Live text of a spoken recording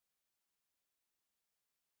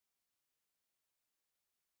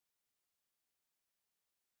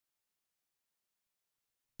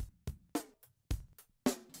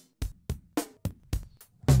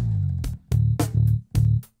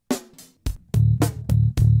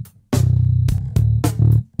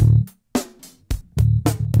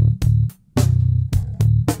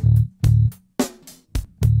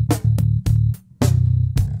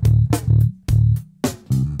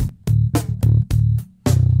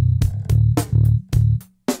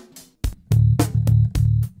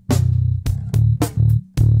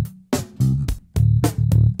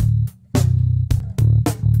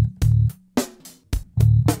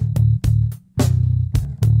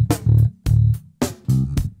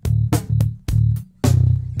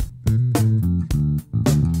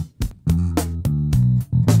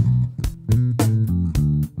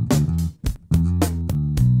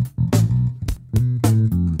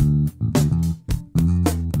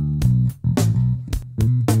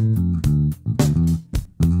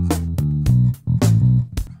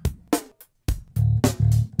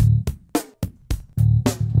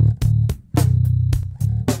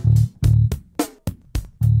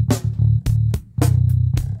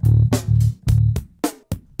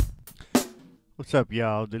What's up,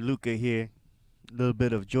 y'all? DeLuca here. A little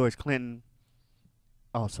bit of George Clinton,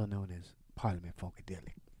 also known as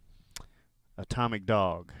Parliament-Funkadelic. Atomic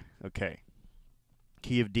Dog. Okay.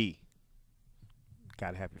 Key of D.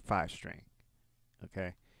 Gotta have your 5 string.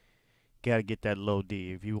 Okay. Gotta get that low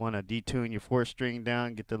D. If you want to detune your 4 string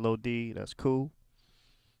down, get the low D, that's cool.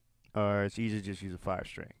 Or it's easy to just use a 5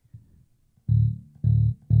 string.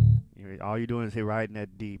 All you're doing is riding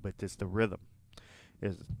that D, but it's the rhythm.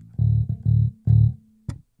 Is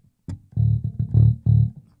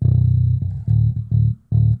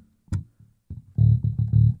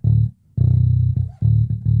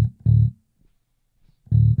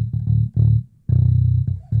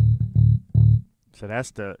So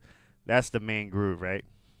that's the main groove, right?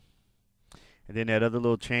 And then that other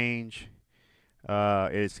little change,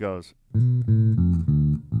 it goes.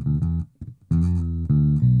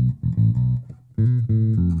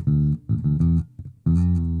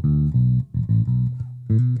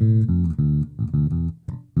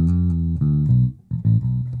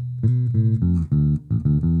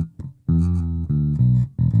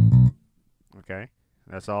 Okay,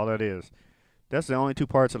 that's all that is. That's the only 2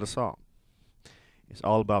 parts of the song. It's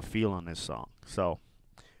all about feel on this song. So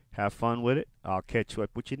have fun with it. I'll catch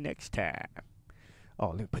up with you next time.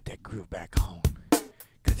 Oh, let me put that groove back on,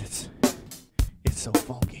 cause it's so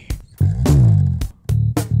funky.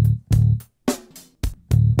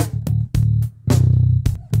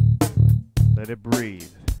 Let it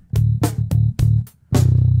breathe.